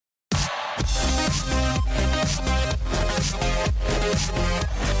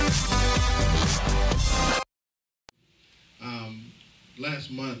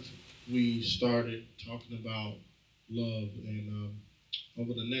Last month we started talking about love, and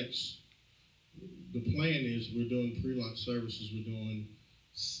over the plan is we're doing pre-launch services. We're doing,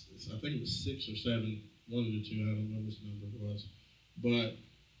 I think it was 6 or 7, one of the two. I don't know which number it was, but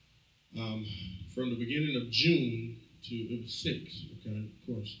from the beginning of June to it was 6. Okay, of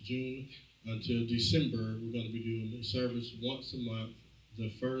course, June until December, we're going to be doing a service once a month, the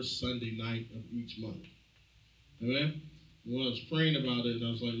first Sunday night of each month. Amen. When I was praying about it, and I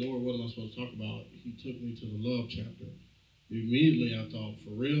was like, Lord, what am I supposed to talk about? He took me to the love chapter. Immediately, I thought,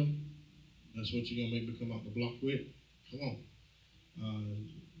 for real? That's what you're going to make me come out the block with? Come on.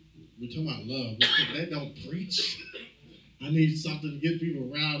 We're talking about love. That don't preach. I need something to get people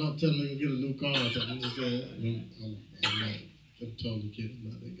riled up, tell them they're going to get a new car or something. I'm totally kidding. I'm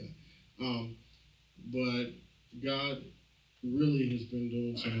not that guy. But God really has been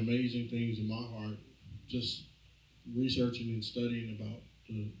doing some amazing things in my heart, just researching and studying about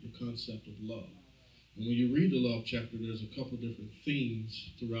the concept of love. And when you read the love chapter, there's a couple different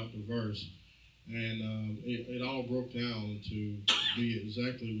themes throughout the verse, and it all broke down to be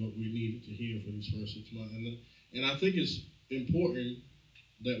exactly what we needed to hear for these first 6 months. And I think it's important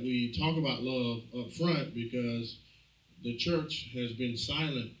that we talk about love up front, because the church has been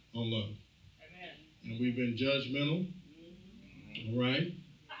silent on love. Amen. And we've been judgmental. All right?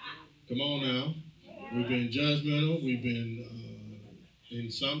 Come on now. We've been judgmental. We've been, in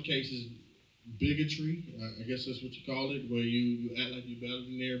some cases, bigotry. I guess that's what you call it, where you act like you're better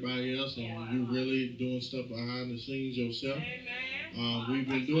than everybody else, and you're really doing stuff behind the scenes yourself. We've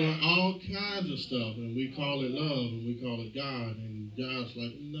been doing all kinds of stuff, and we call it love, and we call it God, and God's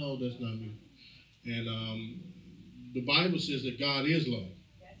like, no, that's not me. And the Bible says that God is love.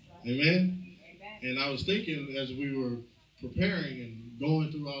 Amen? And I was thinking as we were preparing and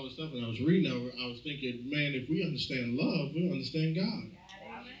going through all this stuff, and I was reading over, I was thinking, man, if we understand love, we'll understand God.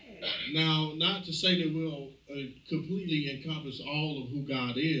 Now, not to say that we'll completely encompass all of who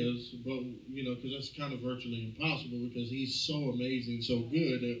God is, but, because that's kind of virtually impossible, because he's so amazing, so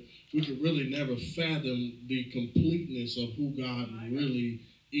good, that we could really never fathom the completeness of who God really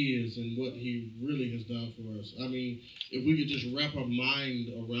is and what he really has done for us. I mean, if we could just wrap our mind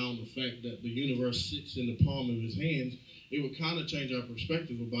around the fact that the universe sits in the palm of his hands, it would kind of change our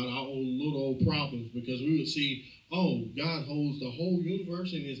perspective about our own little old problems, because we would see, oh, God holds the whole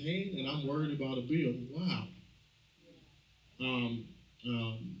universe in his hand, and I'm worried about a bill. Wow.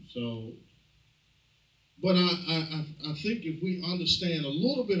 But I think if we understand a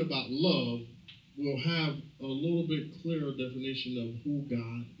little bit about love, we'll have a little bit clearer definition of who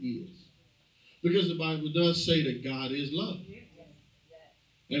God is. Because the Bible does say that God is love.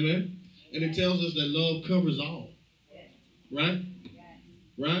 Amen? And it tells us that love covers all. Right?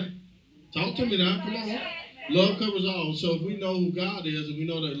 Right? Talk to me now. Come on. Love covers all. So if we know who God is, and we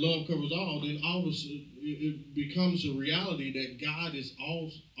know that love covers all, then all of a sudden it becomes a reality that God is all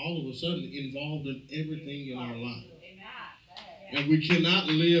of a sudden involved in everything in our life. And we cannot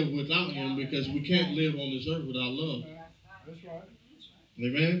live without him, because we can't live on this earth without love. That's right.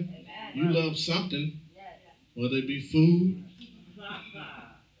 Amen? You love something, whether it be food.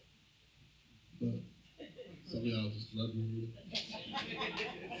 But some of y'all just love me.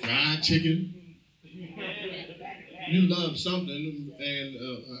 Fried chicken. You love something, and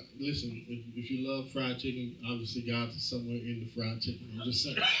listen, if you love fried chicken, obviously God's somewhere in the fried chicken. I'm just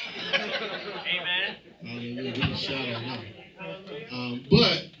saying. Amen. We'll give a shout out now.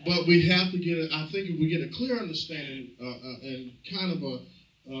 But we have to get I think if we get a clear understanding and kind of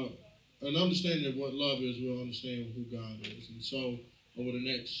an understanding of what love is, we'll understand who God is. And so over the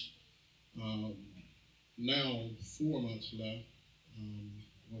next now 4 months left,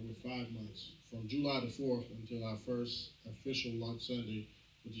 over 5 months, from July the 4th until our first official launch Sunday,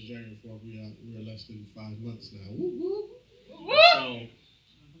 which is January 4th, we are less than 5 months now. Woo, woo. So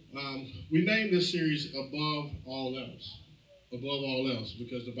we named this series Above All Else. Above all else,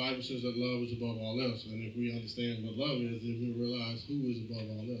 because the Bible says that love is above all else. And if we understand what love is, then we realize who is above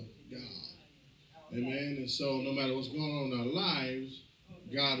all else. God. Amen. And so no matter what's going on in our lives,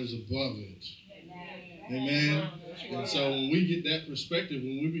 God is above it. Amen. And so when we get that perspective,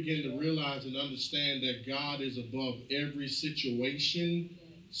 when we begin to realize and understand that God is above every situation,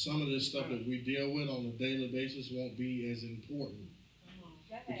 some of this stuff that we deal with on a daily basis won't be as important.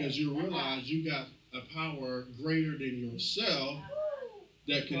 Because you realize you got a power greater than yourself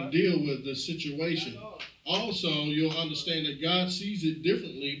that can deal with the situation. Also, you'll understand that God sees it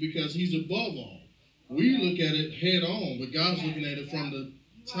differently because he's above all. We look at it head on, but God's looking at it from the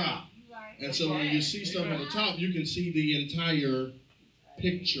top. And so when you see stuff on the top, you can see the entire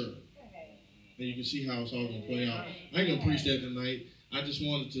picture. And you can see how it's all going to play out. I ain't going to preach that tonight. I just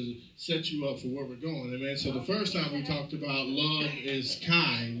wanted to set you up for where we're going. Amen. So the first time we talked about love is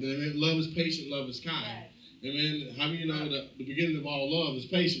kind. Amen. Love is patient. Love is kind. Amen. How many know that the beginning of all love is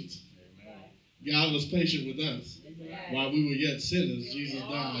patience? God was patient with us. While we were yet sinners, Jesus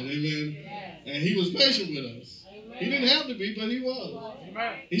died. Amen. And he was patient with us. He didn't have to be, but he was.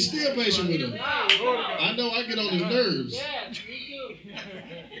 He's still patient with us. I know I get on his nerves.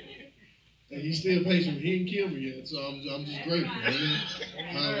 And he's still patient. He ain't killed me yet, so I'm just grateful. Amen.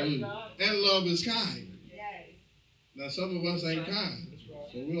 Hallelujah. And love is kind. Now, some of us ain't kind,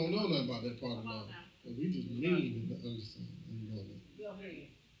 so we don't know nothing about that part of love. But we just mean to understand.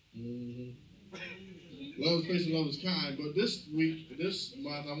 Love is patient, love is kind. But this week, this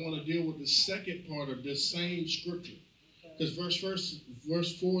month, I want to deal with the second part of this same scripture. Because verse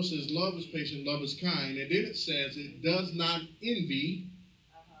 4 says, love is patient, love is kind. And then it says, it does not envy,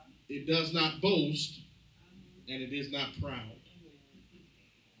 it does not boast, and it is not proud.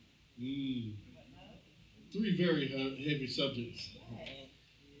 Three very heavy subjects.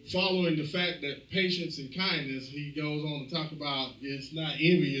 Following the fact that patience and kindness, he goes on to talk about it's not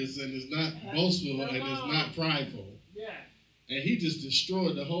envious, and it's not boastful, and it's not prideful. And he just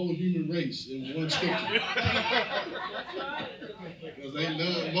destroyed the whole human race in one scripture. Because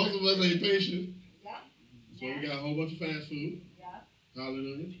most of us ain't patient. So we got a whole bunch of fast food.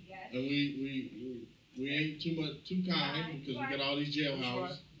 Hallelujah. And we ain't too kind because we got all these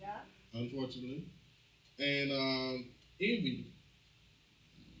jailhouses, unfortunately. And envy.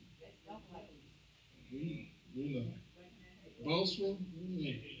 We know. Boastful.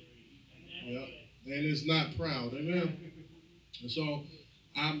 Yeah. And it's not proud. Amen. And so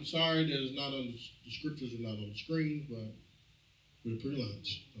I'm sorry that it's not on the scriptures are not on the screen, but we're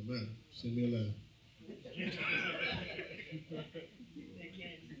pre-lunch. No matter. Send me a letter.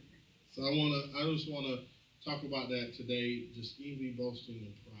 So I just wanna talk about that today, just envy, boasting,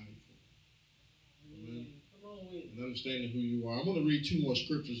 and prideful. Amen. And understanding who you are. I'm gonna read two more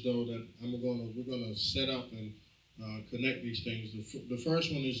scriptures though that we're gonna set up and connect these things. The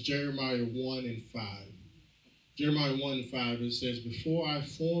first one is Jeremiah 1:5. Jeremiah 1:5, it says, before I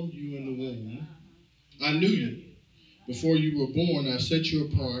formed you in the womb, I knew you. Before you were born, I set you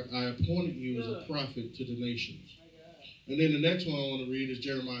apart. I appointed you as a prophet to the nations. And then the next one I want to read is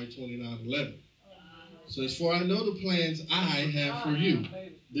Jeremiah 29:11. It says, for I know the plans I have for you,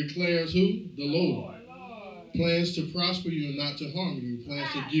 declares who? The Lord. Plans to prosper you and not to harm you.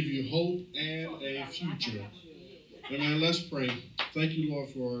 Plans to give you hope and a future. Amen. Let's pray. Thank you, Lord,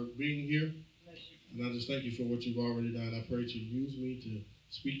 for being here. And I just thank you for what you've already done. I pray that you use me to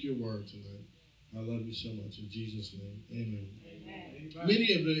speak your word tonight. I love you so much. In Jesus' name, amen. Amen.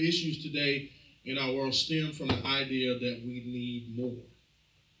 Many of the issues today in our world stem from the idea that we need more.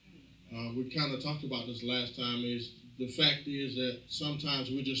 We kind of talked about this last time. The fact is that sometimes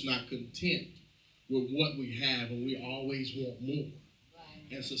we're just not content with what we have, and we always want more.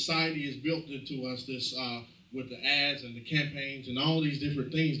 Right. And society has built into us this with the ads and the campaigns and all these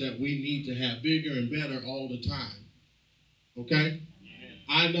different things that we need to have bigger and better all the time. Okay? Yeah.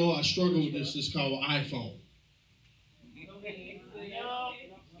 I know I struggle with this. It's called iPhone.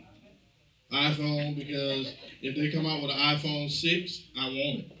 iPhone, because if they come out with an iPhone 6, I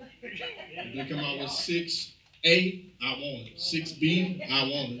want it. If they come out with 6A, I want it. 6B, I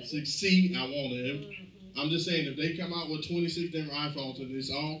want it. 6C, I want it. I'm just saying, if they come out with 26 different iPhones and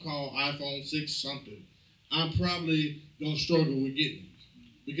it's all called iPhone 6 something, I'm probably going to struggle with getting it.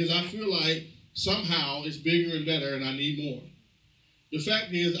 Because I feel like somehow it's bigger and better and I need more. The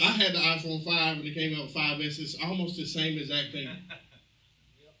fact is, I had the iPhone 5 and it came out with 5S. It's almost the same exact thing.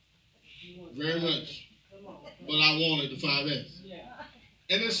 Very much. But I wanted the 5S.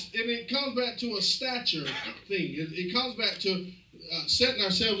 And it comes back to a stature thing. It comes back to setting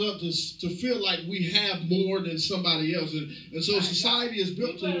ourselves up to feel like we have more than somebody else. And so society is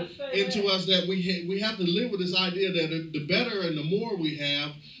built into us that we have to live with this idea that the better and the more we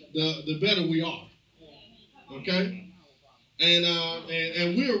have, the better we are. Okay?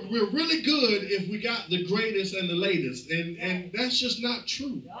 And we're really good if we got the greatest and the latest. And that's just not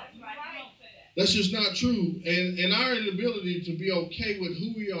true. That's just not true. And our inability to be okay with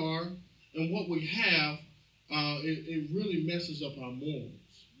who we are and what we have, it really messes up our morals.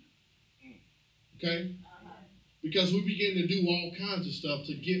 Okay? Because we begin to do all kinds of stuff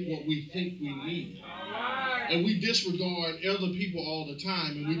to get what we think we need. And we disregard other people all the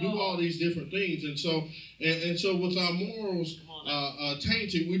time, and we do all these different things. And so with our morals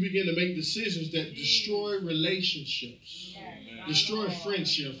tainted, we begin to make decisions that destroy relationships. destroy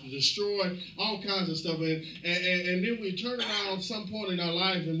friendships, destroy all kinds of stuff. And then we turn around some point in our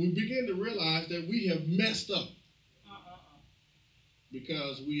lives and we begin to realize that we have messed up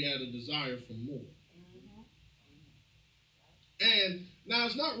because we had a desire for more. And now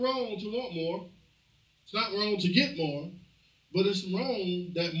it's not wrong to want more. It's not wrong to get more. But it's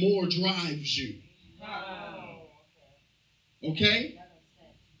wrong that more drives you. Okay?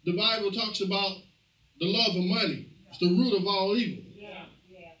 The Bible talks about the love of money. It's the root of all evil.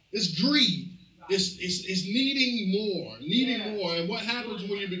 It's greed. It's needing more. Needing more. And what happens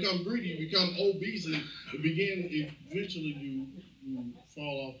when you become greedy? You become obese and eventually you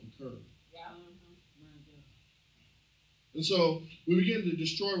fall off the curb. And so we begin to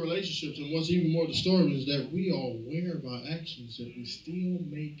destroy relationships, and what's even more disturbing is that we are aware of our actions, that we still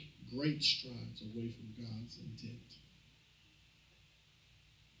make great strides away from God's intent.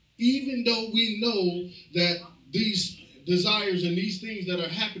 Even though we know that these desires and these things that are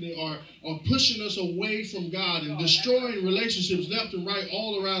happening are pushing us away from God and destroying relationships left and right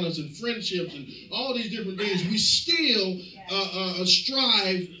all around us, and friendships and all these different things, we still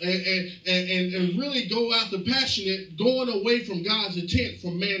strive and really go after passionate, going away from God's intent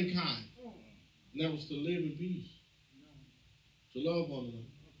for mankind. And that was to live in peace, to love one another,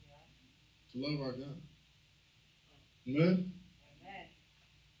 to love our God. Amen?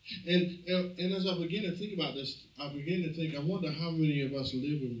 And as I begin to think about this, I begin to think, I wonder how many of us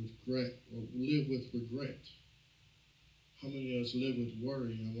live with regret, or live with regret. How many of us live with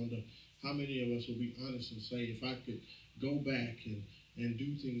worry? I wonder how many of us will be honest and say, if I could go back and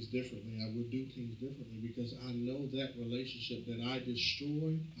do things differently, I would do things differently, because I know that relationship that I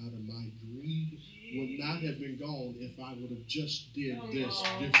destroyed out of my greed would not have been gone if I would have just did this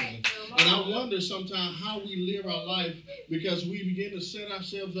differently. And I wonder sometimes how we live our life, because we begin to set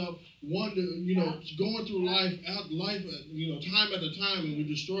ourselves up, going through life, time at a time, and we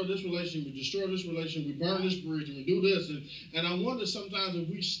destroy this relationship, we burn this bridge, and we do this. And I wonder sometimes if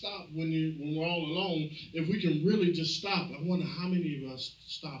we stop when we're all alone, if we can really just stop. I wonder how many of us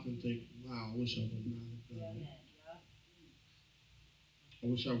stop and think, wow, I wish I would not have done that. I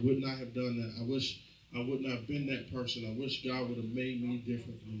wish I would not have done that. I wish I would not have been that person. I wish God would have made me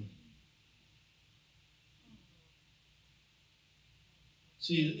differently.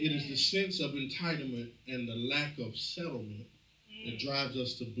 See, it is the sense of entitlement and the lack of settlement that drives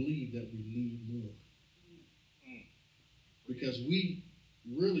us to believe that we need more. Because we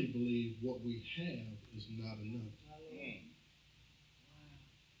really believe what we have is not enough.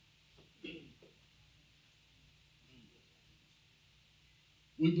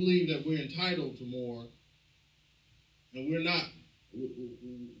 We believe that we're entitled to more, and we're not.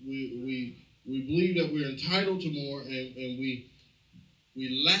 We believe that we're entitled to more, and we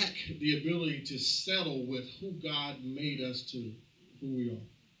lack the ability to settle with who God made us to, who we are.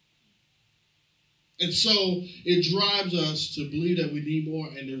 And so it drives us to believe that we need more,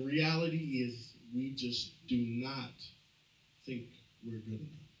 and the reality is we just do not think we're good enough.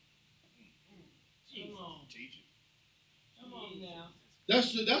 Come on. Teach it. Come on now.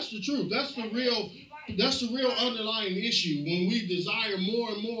 That's the truth. That's the real underlying issue. When we desire more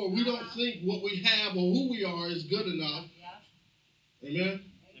and more, we don't think what we have or who we are is good enough. Amen?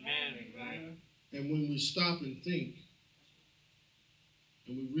 Amen. And when we stop and think,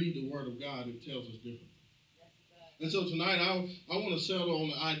 and we read the Word of God, it tells us differently. And so tonight, I want to settle on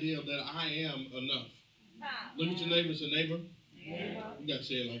the idea that I am enough. Look at your neighbor and say, neighbor. You got to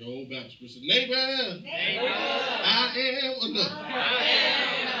say it like an old Baptist person. Neighbor, I am enough.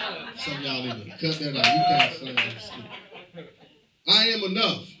 Some of y'all need to cut that out. You can't say that. I am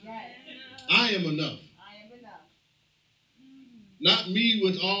enough. I am enough. Not me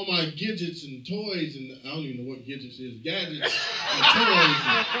with all my gadgets and toys, and I don't even know what gadgets is, gadgets and toys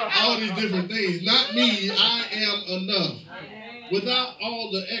and all these different things. Not me, I am enough. Without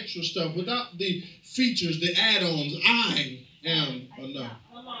all the extra stuff, without the features, the add-ons, I am enough.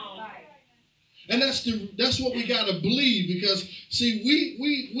 And that's what we got to believe, because, see,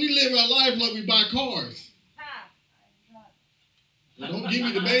 we live our life like we buy cars. Well, don't give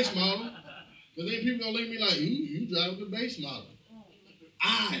me the base model, because then people going to look at me like, you drive the base model.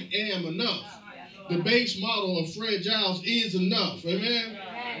 I am enough. The base model of Fred Giles is enough. Amen?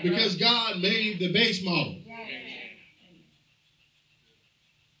 Because God made the base model.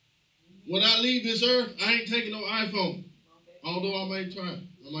 When I leave this earth, I ain't taking no iPhone. Although I might try.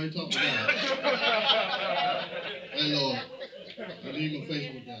 I might talk to God. Hey, Lord, I need my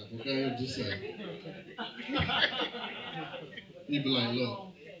Facebook app. Okay? I'm just saying. He'd be like,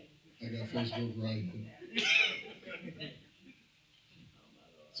 Lord, I got Facebook right here.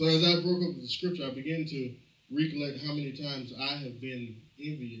 So as I broke up the scripture, I began to recollect how many times I have been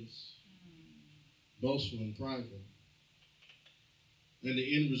envious, boastful, and prideful. And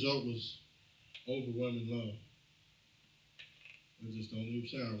the end result was overwhelming love. It just don't even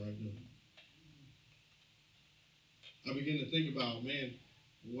sound right now. I begin to think about, man,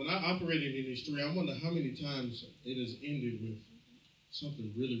 when I operated in these three, I wonder how many times it has ended with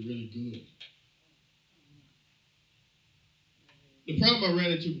something really, really good. The problem I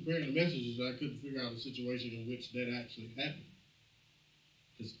ran into preparing the message is I couldn't figure out a situation in which that actually happened.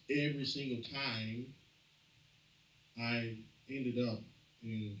 Because every single time I ended up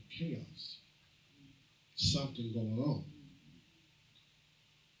in chaos, something going on.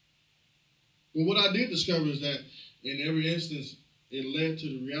 But what I did discover is that in every instance, it led to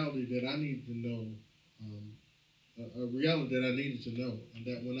the reality that I needed to know, a reality that I needed to know, and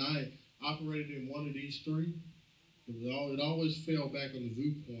that when I operated in one of these three, it always fell back on the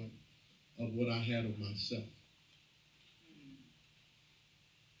viewpoint of what I had of myself.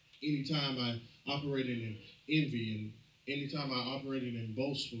 Anytime I operated in envy, and anytime I operated in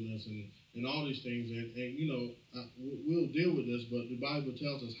boastfulness and all these things, and you know, we'll deal with this, but the Bible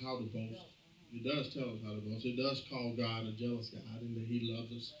tells us how to boast. It does tell us how to boast. It does call God a jealous God, and that He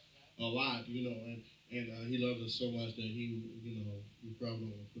loves us a lot, you know, and He loves us so much that He, you know, we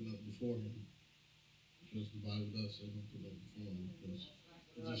probably don't want to put nothing before Him, because the Bible does say don't put nothing before Him, because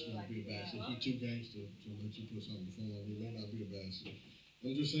it just won't be a bastard. He too gangster to let you put something before Him. He may not be a bastard.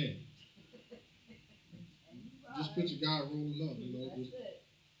 I'm just saying. Just picture God rolling up, you know. Just,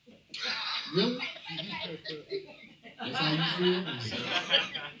 really? That's how you feel?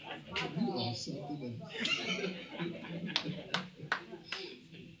 You are something else.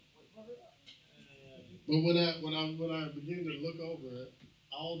 But when I began to look over it,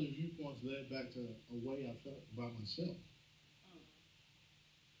 all the viewpoints led back to a way I felt about myself.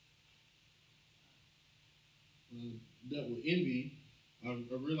 When I dealt with envy, I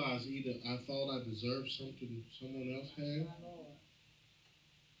realized either I thought I deserved something someone else had,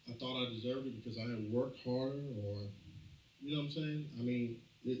 I thought I deserved it because I had worked harder, or, you know what I'm saying? I mean,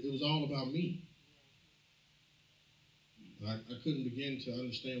 it was all about me. I couldn't begin to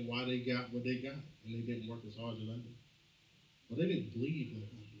understand why they got what they got, and they didn't work as hard as I did. But they didn't bleed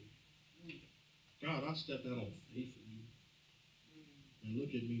like I did. God, I stepped out on faith for you. And look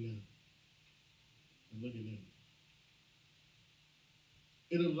at me now. And look at them.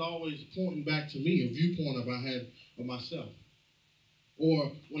 It was always pointing back to me, a viewpoint I had of myself.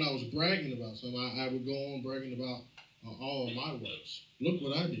 Or when I was bragging about something, I would go on bragging about all of my works. Look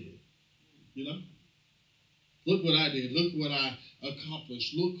what I did. You know? Look what I did. Look what I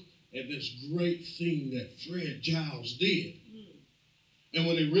accomplished. Look at this great thing that Fred Giles did. And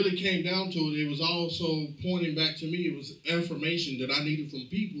when it really came down to it, it was also pointing back to me. It was affirmation that I needed from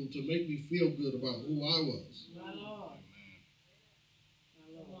people to make me feel good about who I was. My Lord.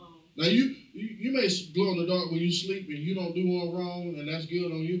 Now, you may glow in the dark when you sleep and you don't do one wrong, and that's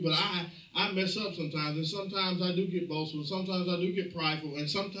good on you, but I mess up sometimes, and sometimes I do get boastful, sometimes I do get prideful, and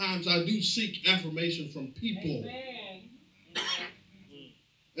sometimes I do seek affirmation from people. Amen.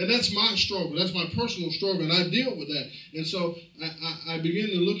 And that's my struggle. That's my personal struggle, and I deal with that. And so I begin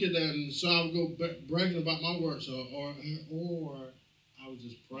to look at that, and so I would go bragging about my works, or I was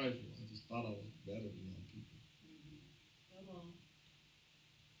just prideful. I just thought I was better than other people. Come on.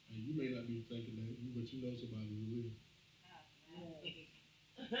 And you may not be thinking that, but you know somebody who will.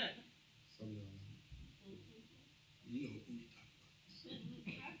 Some of y'all, you know who you talking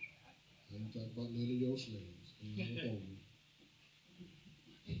about. I ain't talking about none of your slaves.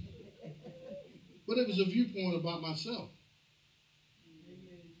 But it was a viewpoint about myself.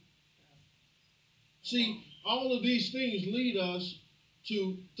 See, all of these things lead us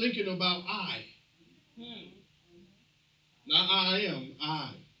to thinking about I. Not I am,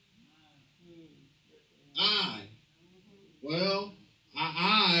 I. I. Well,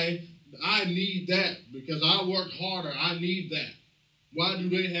 I need that because I worked harder. I need that. Why do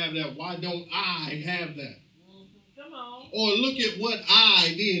they have that? Why don't I have that? Come on. Or look at what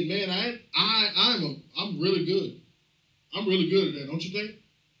I did, man. I'm really good. I'm really good at that, don't you think?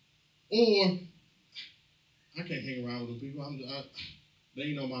 Or I can't hang around with those people. They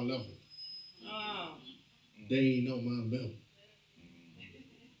ain't on my level. Oh. They ain't on my level.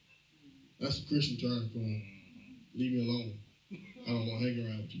 That's a Christian term for leave me alone. I don't want to hang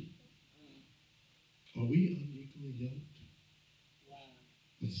around with you. Are we unequally yoked? Wow.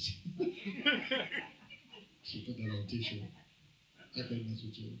 She put that on a t-shirt. I can't mess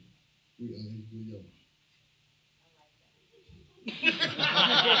with you. We unequally yoked.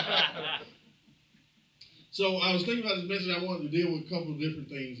 So I was thinking about this message. I wanted to deal with a couple of different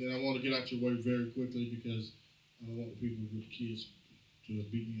things, and I want to get out your way very quickly because I don't want people with kids to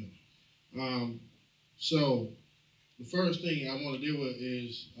beat me up. So the first thing I want to deal with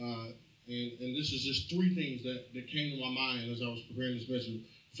is, and this is just three things that came to my mind as I was preparing this message.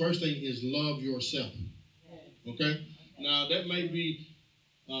 First thing is love yourself. Okay? Now, that may be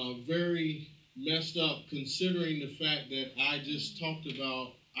very messed up considering the fact that I just talked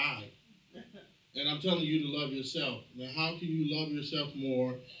about I. And I'm telling you to love yourself. Now, how can you love yourself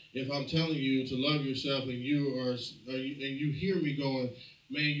more if I'm telling you to love yourself and you hear me going,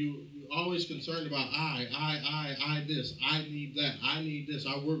 man, you're always concerned about I this, I need that, I need this,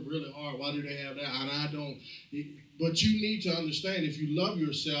 I work really hard, why do they have that, and I don't. But you need to understand, if you love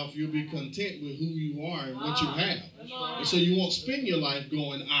yourself, you'll be content with who you are and what you have. And so you won't spend your life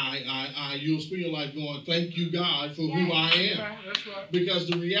going, I. You'll spend your life going, thank you, God, for who I am. Because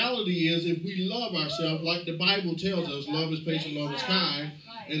the reality is, if we love ourselves, like the Bible tells us, love is patient, love is kind.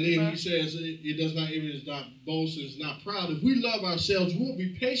 And then he says, it does not even, it's not boast, it's not proud. If we love ourselves, we'll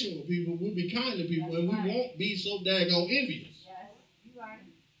be patient with people, we'll be kind to people, and we won't be so daggone envious.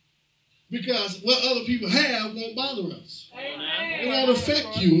 Because what other people have won't bother us. It won't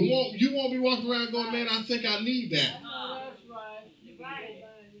affect you. You won't be walking around going, man, I think I need that.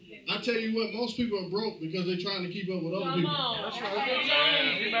 I tell you what, most people are broke because they're trying to keep up with other people. That's right.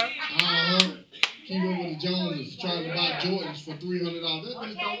 Keep up with the Joneses, trying to buy Jordans for $300. That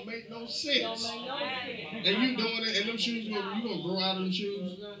just don't make no sense. And you doing it, and them shoes, you gonna grow out of them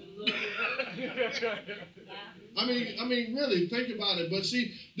shoes? I mean, really, think about it. But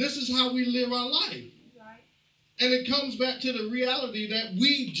see, this is how we live our life. And it comes back to the reality that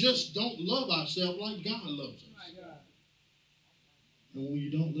we just don't love ourselves like God loves us. And when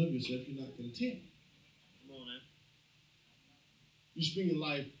you don't love yourself, you're not content. Come on, man. You spend your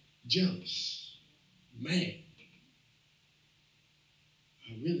life jealous, mad.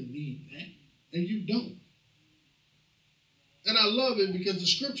 I really need that. And you don't. And I love it because the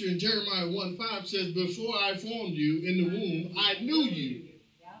scripture in Jeremiah 1:5 says, before I formed you in the womb, I knew you.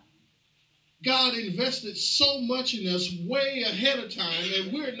 God invested so much in us way ahead of time,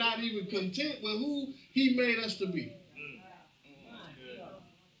 and we're not even content with who he made us to be.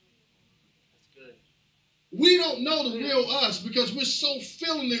 We don't know the real us because we're so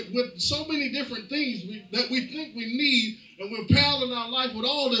filling it with so many different things that we think we need, and we're piling our life with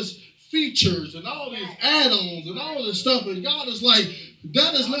all this features and all these add-ons and all this stuff. And God is like,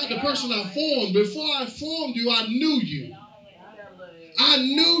 that is not the person I formed. Before I formed you, I knew you. I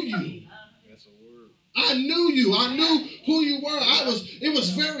knew you. I knew you. I knew who you were. It was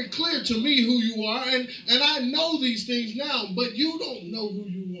very clear to me who you are, and I know these things now, but you don't know who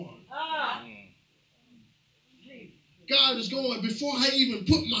you are. God is going, before I even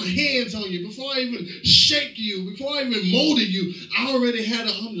put my hands on you, before I even shake you, before I even molded you, I already had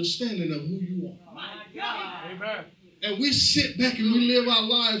an understanding of who you are. My God. Amen. And we sit back and we live our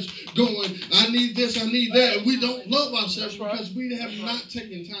lives going, I need this, I need that, and we don't love ourselves because we have not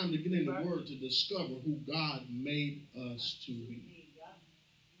taken time to get in the Word to discover who God made us to be.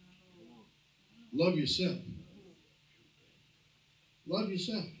 Love yourself. Love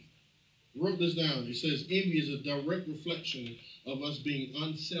yourself. I wrote this down. It says, envy is a direct reflection of us being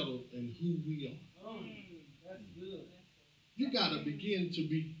unsettled in who we are. Oh, that's good. You got to begin to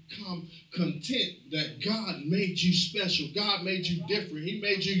become content that God made you special. God made you different. He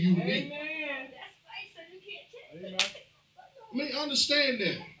made you unique. Amen. That's right, so you can't take it. I mean, understand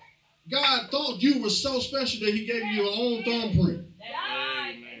that. God thought you were so special that he gave you your own thumbprint.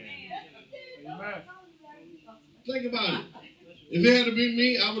 Amen. Amen. Think about it. If it had been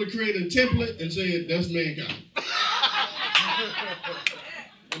me, I would have created a template and said, that's mankind.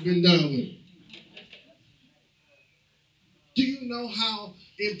 I've been done with it. Do you know how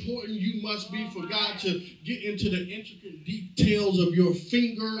important you must be for God to get into the intricate details of your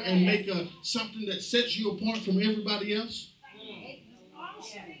finger and make something that sets you apart from everybody else?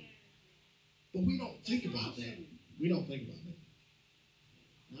 But we don't think about that. We don't think about that.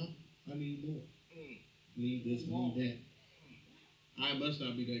 No, I need more. I need this, I need that. I must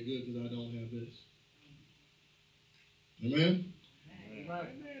not be that good because I don't have this. Amen?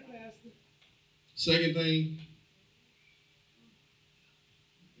 Amen. Second thing,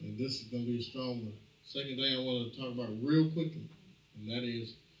 and this is going to be a strong one. Second thing I want to talk about real quickly, and that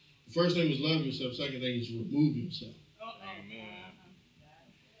is, the first thing was love yourself. Second thing is remove yourself. Amen.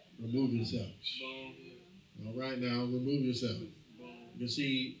 Remove yourself. All right, now, remove yourself. You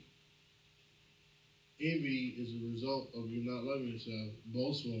see, envy is a result of you not loving yourself.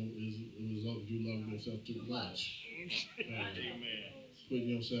 Boastful is a result of you loving yourself too much. Putting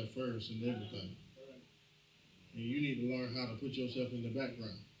yourself first in everything. And you need to learn how to put yourself in the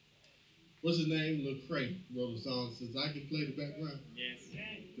background. What's his name? Lil Cray wrote a song that says, I can play the background. Yes.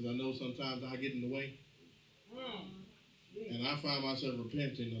 Because I know sometimes I get in the way. And I find myself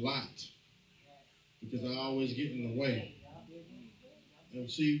repenting a lot. Because I always get in the way. And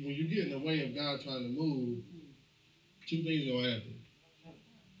see, when you get in the way of God trying to move, two things are going to happen.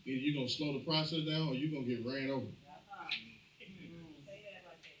 Either you're going to slow the process down or you're going to get ran over.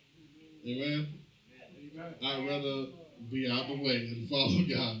 Amen? I'd rather be out the way and follow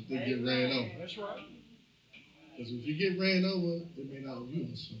God than get ran over. That's right. Because if you get ran over, it may not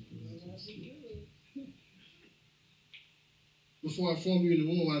be something else. Before I formed you in the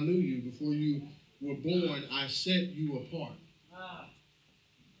womb, I knew you. Before you were born, I set you apart.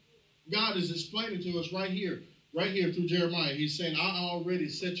 God is explaining to us right here through Jeremiah. He's saying, I already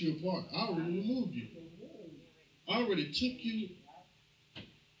set you apart. I already removed you. I already took you.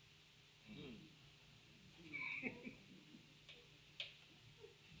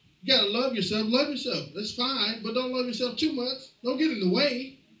 You got to love yourself. Love yourself. That's fine, but don't love yourself too much. Don't get in the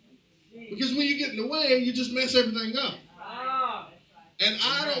way. Because when you get in the way, you just mess everything up. And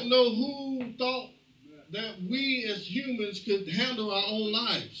I don't know who thought that we as humans could handle our own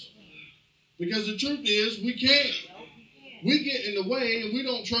lives. Because the truth is, we can't. We get in the way and we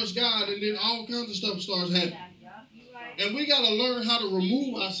don't trust God, and then all kinds of stuff starts happening. And we got to learn how to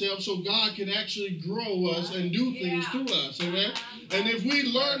remove ourselves so God can actually grow us and do things through us. Amen? And if we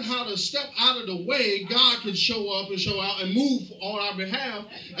learn how to step out of the way, God can show up and show out and move on our behalf.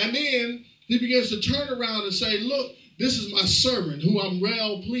 And then he begins to turn around and say, look, this is my servant who I'm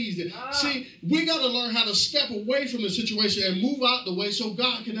well pleased in. See, we got to learn how to step away from the situation and move out the way so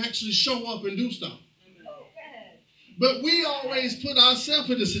God can actually show up and do stuff. But we always put ourselves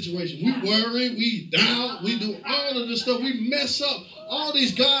in this situation. We worry, we doubt, we do all of this stuff. We mess up all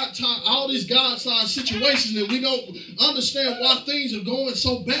these God-sized situations, and we don't understand why things are going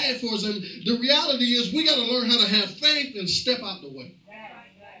so bad for us. And the reality is we got to learn how to have faith and step out the way.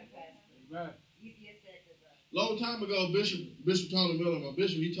 Long time ago, Bishop Tony Miller, my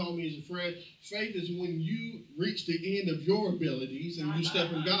bishop, he told me, he said, Fred, faith is when you reach the end of your abilities and you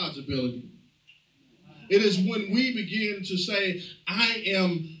step in God's ability. It is when we begin to say, I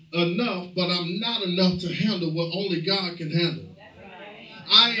am enough, but I'm not enough to handle what only God can handle.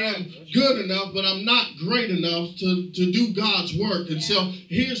 I am good enough, but I'm not great enough to do God's work. And so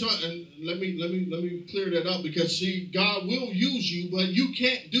here's what, and let me clear that up, because see, God will use you, but you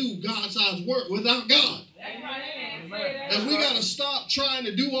can't do God-sized work without God. And we got to stop trying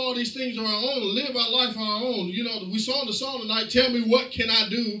to do all these things on our own, live our life on our own. You know, we saw the song tonight, tell me what can I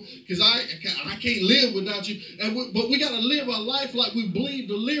do, because I can't live without you. But we got to live our life like we believe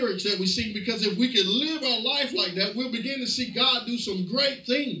the lyrics that we sing, because if we can live our life like that, we'll begin to see God do some great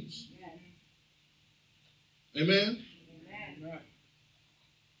things. Amen?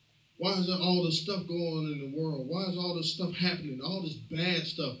 Why is there all this stuff going on in the world? Why is all this stuff happening? All this bad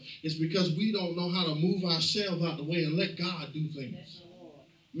stuff? It's because we don't know how to move ourselves out the way and let God do things.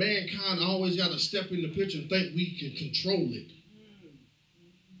 Mankind always got to step in the picture and think we can control it.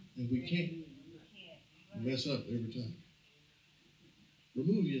 And we can't. We mess up every time.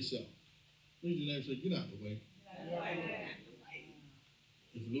 Remove yourself. Look at your neighbor and say, get out the way.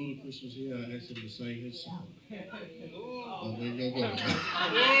 If Ludacris was here, I'd ask him to sing his song. Oh, there you go.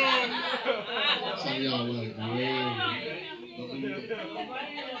 Some of y'all like, oh. Yeah,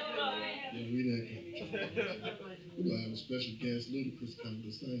 we that kind. We're going to have a special guest, Ludacris, coming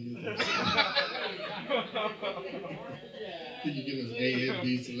to sing his song. He can give us A and B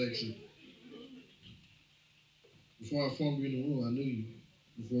selection. Before I formed you in the womb, I knew you.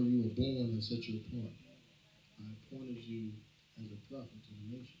 Before you were born, I set you apart. I appointed you as a prophet to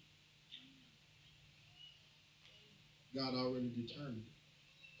the nation. God already determined it.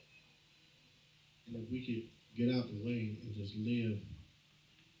 And if we could get out the way and just live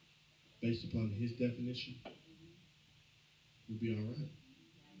based upon his definition, we'll be all right.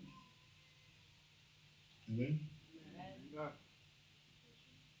 Amen?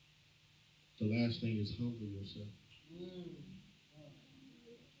 The last thing is humble yourself.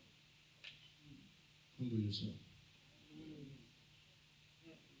 Humble yourself.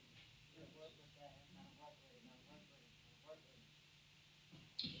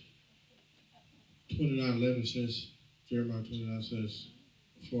 says, Jeremiah 29 says,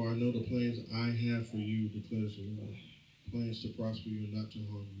 for I know the plans I have for you, declares the Lord. Plans to prosper you and not to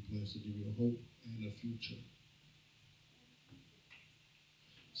harm you. Plans to give you a hope and a future.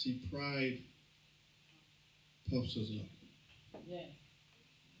 See, pride puffs us up. Yeah.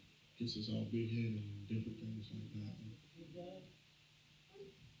 Gets us all big-headed and different things like that.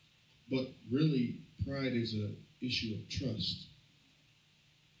 But really, pride is an issue of trust.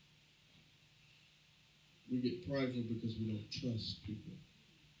 We get prideful because we don't trust people.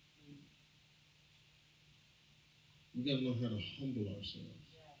 We got to know how to humble ourselves.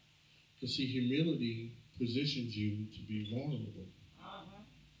 Because see, humility positions you to be vulnerable.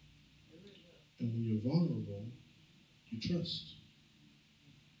 And when you're vulnerable, you trust.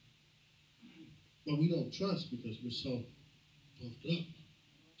 But we don't trust because we're so puffed up.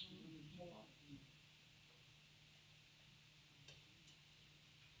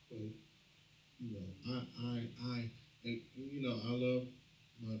 Well, you know, and you know, I love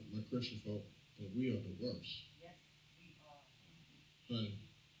my Christian folk, but we are the worst. Yes, we are. Honey.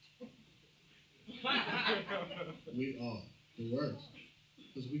 We are the worst.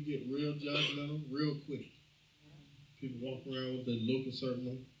 Because we get real judgmental real quick. People walk around with their look a certain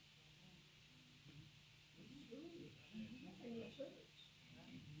way.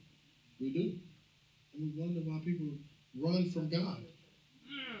 We do. And we wonder why people run from God.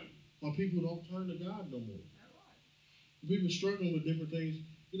 Why people don't turn to God no more. People struggling with different things.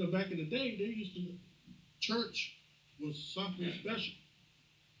 You know, back in the day, they used to, church was something special.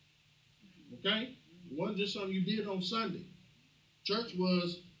 Okay? It wasn't just something you did on Sunday. Church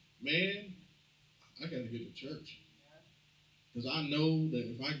was, man, I got to get to church. Because I know that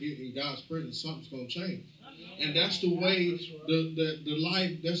if I get in God's presence, something's going to change. And that's the way, the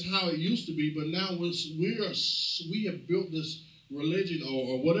life, that's how it used to be. But now we have built this religion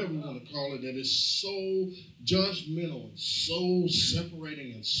or whatever we want to call it that is so judgmental and so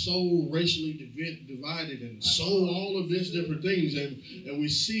separating and so racially divided and so all of these different things. And we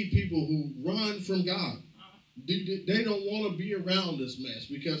see people who run from God. They don't want to be around this mess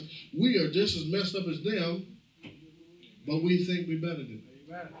because we are just as messed up as them, but we think we're better than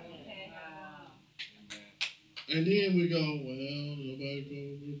them. And then we go, well, nobody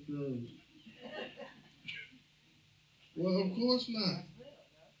goes to church. Well, of course not.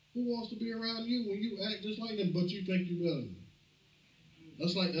 Who wants to be around you when you act just like them, but you think you're better than them?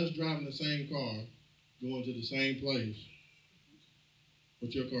 That's like us driving the same car, going to the same place,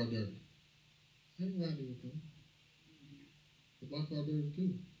 but your car dirty. I ain't riding with them. But my car dirty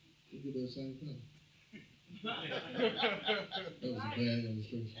too. We get that same thing. That was a bad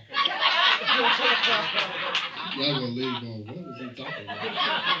illustration. Y'all gonna leave going, what was he talking about?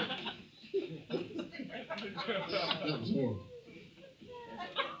 That was horrible.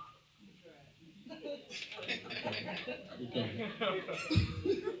 Okay.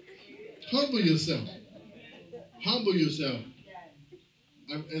 Humble yourself. Humble yourself.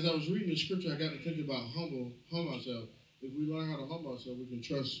 As I was reading the scripture, I got to think about humble ourselves. If we learn how to humble ourselves, we can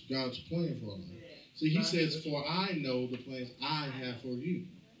trust God's plan for our life. See, he says, for I know the plans I have for you.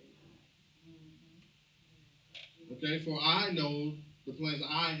 Okay, for I know the plans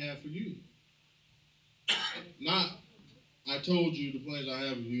I have for you. Not, I told you the plans I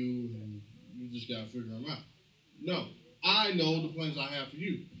have for you, and you just got to figure them out. No, I know the plans I have for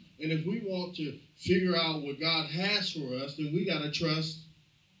you. And if we want to figure out what God has for us, then we got to trust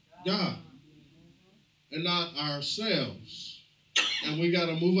God and not ourselves. And we got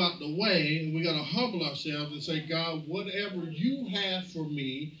to move out the way, and we got to humble ourselves and say, God, whatever you have for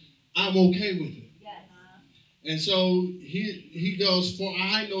me, I'm okay with it. And so he goes, for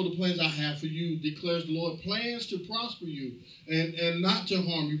I know the plans I have for you, declares the Lord, plans to prosper you and not to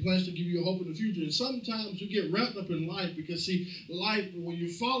harm you, plans to give you a hope in the future. And sometimes you get wrapped up in life because, see, life, when you're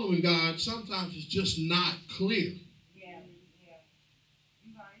following God, sometimes it's just not clear.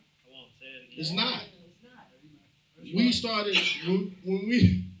 It's not. We started, when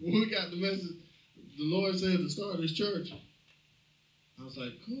we got the message, the Lord said to start this church, I was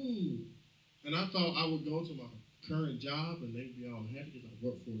like, cool. And I thought I would go to my current job and they'd be all happy because I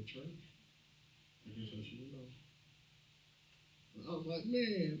work for a church. I guess I should have known. But I was like,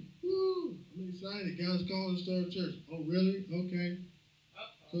 man, woo, I'm excited. God's calling to start a church. Oh, really? Okay.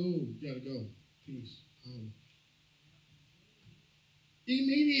 Cool. You got to go. Peace.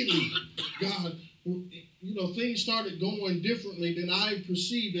 Immediately, God, you know, things started going differently than I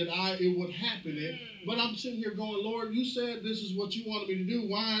perceived that it would happen. But I'm sitting here going, Lord, you said this is what you wanted me to do.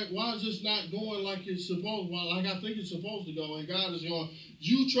 Why is this not going like it's supposed, like I think it's supposed to go? And God is going,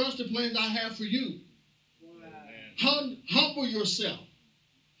 you trust the plans I have for you. Wow. Humble yourself.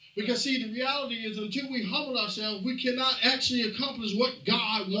 Because, see, the reality is until we humble ourselves, we cannot actually accomplish what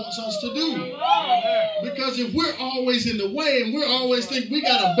God wants us to do. Because if we're always in the way and we're always think we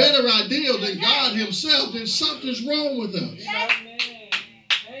got a better idea than God himself, then something's wrong with us.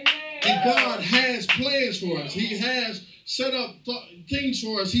 And God has plans for us. He has set up things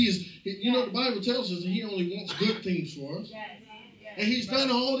for us. You know, the Bible tells us that he only wants good things for us. And he's done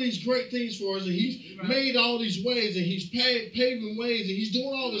all these great things for us, and he's made all these ways, and he's paving ways, and he's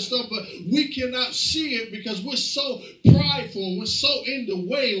doing all this stuff, but we cannot see it because we're so prideful, and we're so in the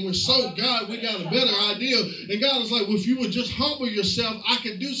way, and we're so, God, we got a better idea. And God is like, well, if you would just humble yourself, I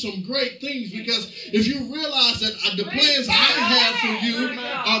can do some great things, because if you realize that the plans I have for you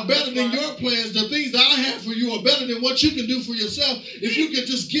are better than your plans, the things that I have for you are better than what you can do for yourself. If you could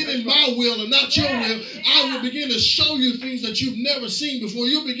just get in my will and not your will, I will begin to show you things that you've never seen before.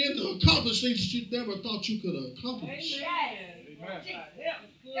 You'll begin to accomplish things that you never thought you could accomplish.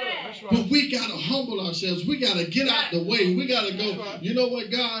 But we got to humble ourselves. We got to get out the way. We got to go, you know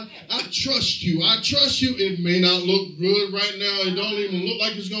what, God, I trust you. I trust you. It may not look good right now. It don't even look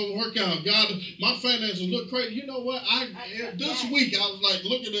like it's going to work out. God, my finances look crazy. You know what? This week I was like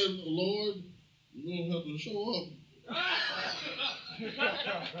looking at, Lord, you're going to have to show up.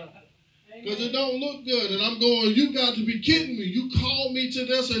 Because it don't look good. And I'm going, you got to be kidding me. You called me to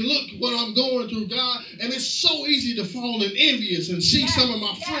this, and look what I'm going through, God. And it's so easy to fall in envious and see some of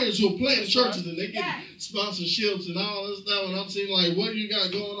my friends who are planting churches and they get sponsorships and all this stuff. And I'm saying, like, what do you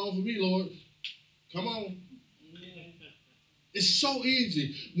got going on for me, Lord? Come on. It's so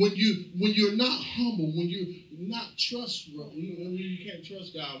easy when you're not humble, when you're not trustworthy, when you can't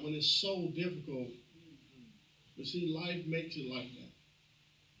trust God, when it's so difficult. But see, life makes it like that.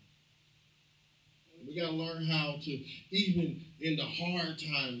 We got to learn how to, even in the hard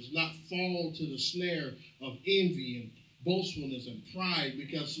times, not fall to the snare of envy and boastfulness and pride,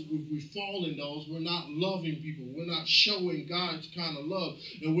 because if we fall in those, we're not loving people. We're not showing God's kind of love,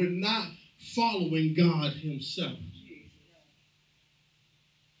 and we're not following God himself.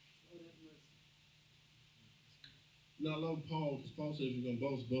 Now, I love Paul, because Paul says if you're going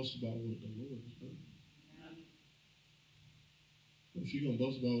to boast about what the Lord has done. If you're going to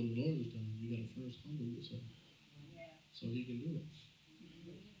boast about what the Lord has done, you got to first humble yourself so he can do it.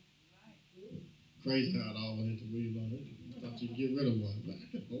 Crazy how it all went into weird on it. I thought you could get rid of one. But I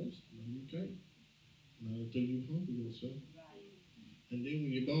can boast. No, you can't. Not until you humble yourself. And then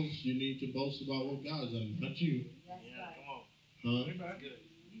when you boast, you need to boast about what God's done, not you. Yeah, come on. Huh?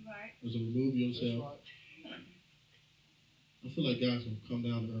 So remove yourself. I feel like God's going to come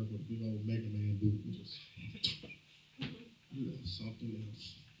down to earth with a big old Mega Man boot and just... You know, something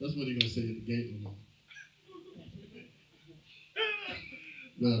else. That's what he's going to say at the gate tomorrow.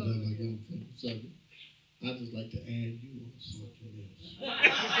 Well done, my good friend. So, I just like to add you on something else.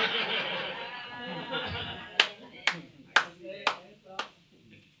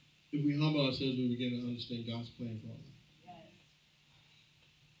 If we humble ourselves, we begin to understand God's plan for our life.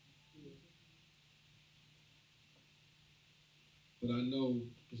 But I know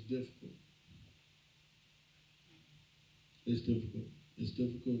it's difficult. It's difficult. It's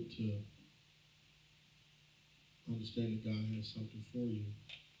difficult to understand that God has something for you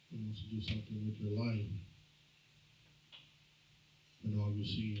and wants to do something with your life. And all you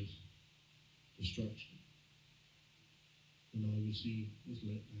see is destruction. And all you see is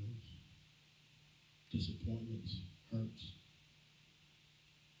letdowns, disappointments, hurts.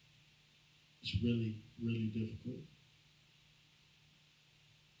 It's really, really difficult.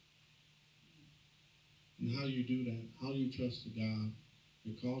 And how do you do that? How do you trust the God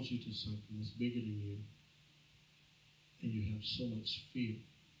that calls you to something that's bigger than you, and you have so much fear?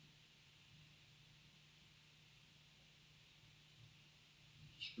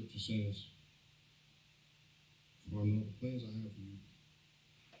 Scripture says, for I know the plans I have for you,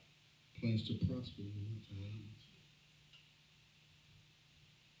 plans to prosper you, not to harm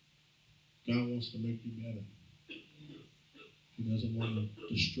you. God wants to make you better. He doesn't want to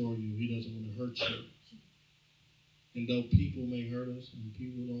destroy you. He doesn't want to hurt you. And though people may hurt us, and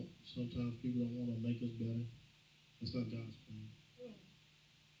sometimes people don't want to make us better, that's not God's plan.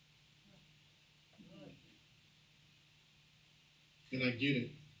 And I get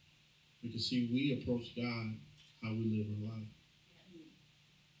it. Because see, we approach God how we live our life.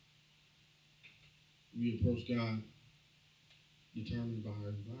 We approach God determined by our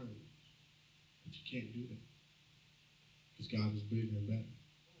environment. But you can't do that. Because God is bigger and better.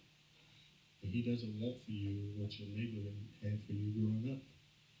 And he doesn't want for you what your neighbor had for you growing up.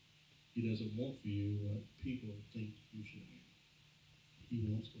 He doesn't want for you what people think you should have. He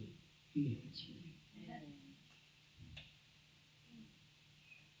wants what he has for you.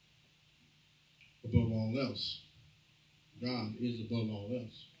 Above all else, God is above all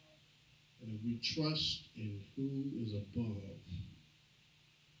else. And if we trust in who is above,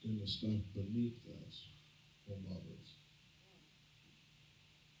 then the stuff beneath us will bother us.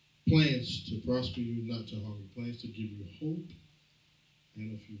 Plans to prosper you, not to harm you. Plans to give you hope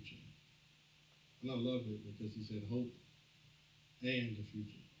and a future. And I love it because he said hope and the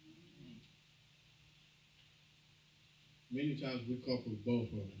future. Many times we couple both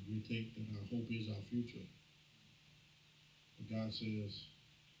of them. We think that our hope is our future. But God says,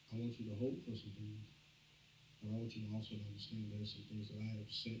 I want you to hope for some things. But I want you to also understand there's some things that I have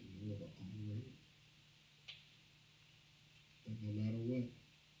set in order already. That no matter what,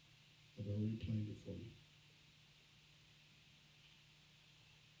 I've already planned it for you.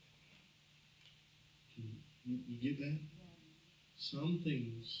 You get that? Some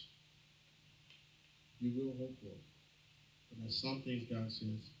things you will hope for. But there's some things God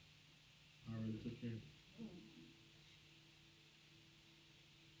says, I already took care of it.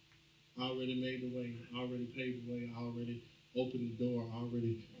 I already made the way. I already paved the way. I already opened the door. I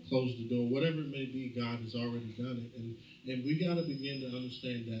already closed the door. Whatever it may be, God has already done it. And we got to begin to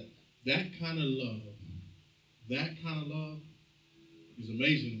understand that kind of love is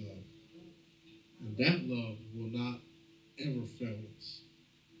amazing love. And that love will not ever fail us.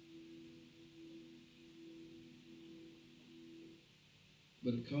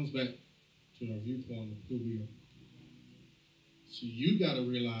 But it comes back to our viewpoint of who we are. So you got to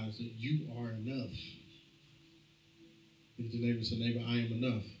realize that you are enough. If your neighbor say, neighbor, I am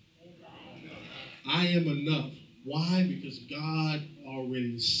enough. I am enough. Why? Because God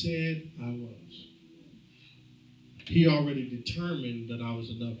already said I was. He already determined that I was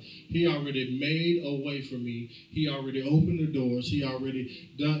enough. He already made a way for me. He already opened the doors. He already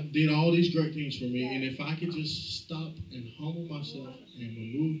did all these great things for me. And if I could just stop and humble myself and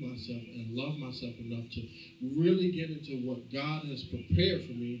remove myself and love myself enough to really get into what God has prepared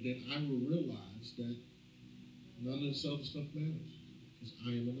for me, then I will realize that none of this other stuff matters. Because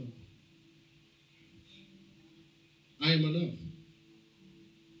I am enough. I am enough.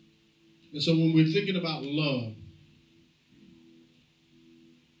 And so when we're thinking about love,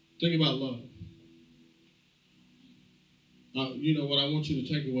 think about love. What I want you to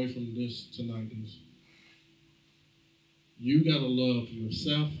take away from this tonight is you got to love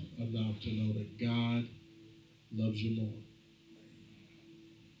yourself enough to know that God loves you more.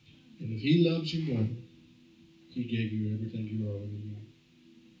 And if He loves you more, He gave you everything you already need.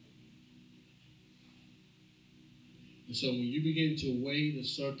 And so when you begin to weigh to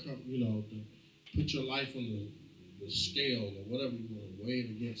put your life on the scale or whatever you want to weigh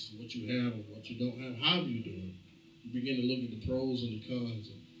it against what you have or what you don't have, however you do it, you begin to look at the pros and the cons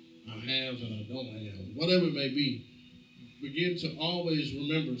and I have and I don't have, whatever it may be. Begin to always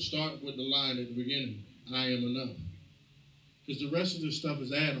remember, start with the line at the beginning, I am enough. Because the rest of this stuff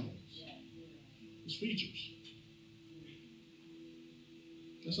is add-ons. It's features.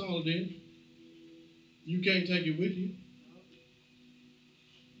 That's all it is. You can't take it with you.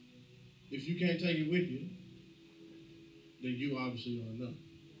 If you can't take it with you, then you obviously are enough.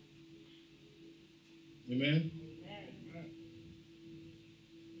 Amen?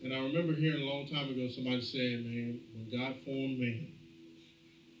 And I remember hearing a long time ago somebody saying, man, when God formed man,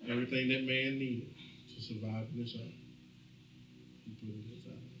 everything that man needed to survive in this earth, He put it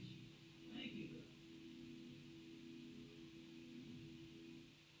inside us. Thank you.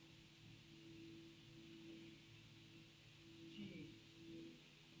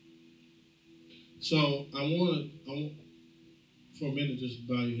 So I want for a minute just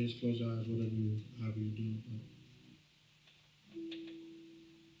bow your heads, close your eyes, however you do it.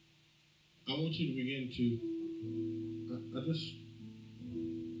 I want you to begin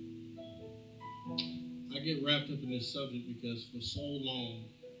I get wrapped up in this subject because for so long,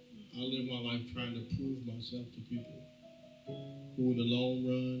 I lived my life trying to prove myself to people who in the long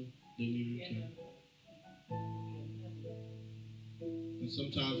run didn't even care. And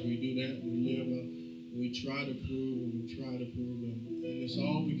sometimes we do that, we try to prove, and it's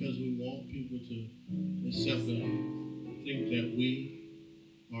all because we want people to accept that, think that we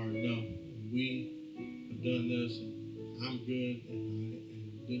are enough, and we have done this, and I'm good,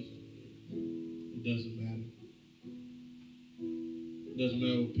 and this. It doesn't matter. It doesn't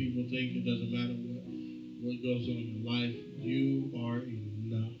matter what people think. It doesn't matter what goes on in your life. You are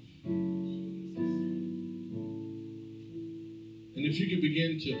enough. And if you can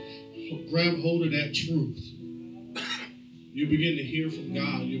begin to grab hold of that truth, you begin to hear from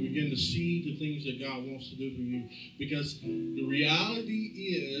God. You begin to see the things that God wants to do for you. Because the reality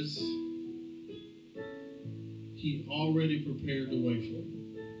is, He already prepared the way for you.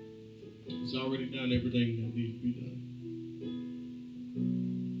 He's already done everything that needs to be done.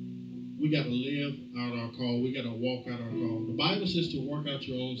 We got to live out our call. We got to walk out our call. The Bible says to work out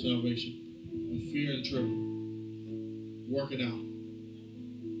your own salvation with fear and trembling. Work it out.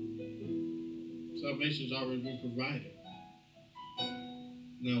 Salvation's already been provided.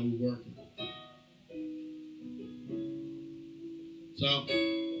 Now we work it. So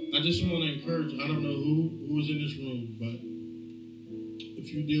I just want to encourage, I don't know who is in this room, but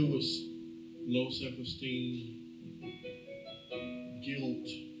if you deal with low self-esteem, guilt,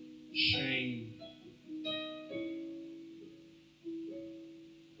 shame,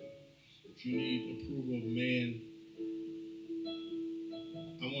 if you need approval of man,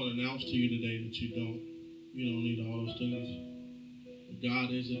 I want to announce to you today that you don't need all those things.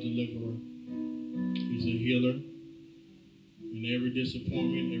 God is a deliverer. He's a healer. And every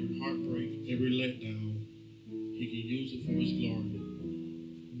disappointment, every heartbreak, every letdown, he can use it for his glory.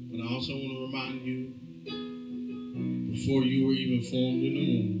 But I also want to remind you, before you were even formed in the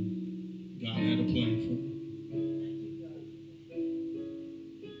womb, God had a plan for you.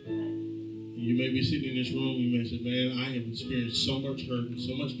 And you may be sitting in this room, you may say, man, I have experienced so much hurt and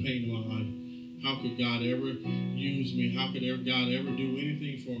so much pain in my life. How could God ever use me? How could God ever do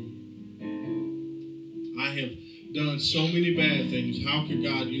anything for me? I have done so many bad things. How could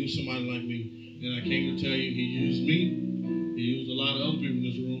God use somebody like me? And I came to tell you, he used me. He used a lot of other people in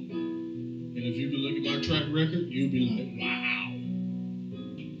this room. And if you could look at my track record, you'd be like, wow.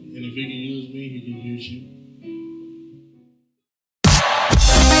 And if he can use me, he can use you.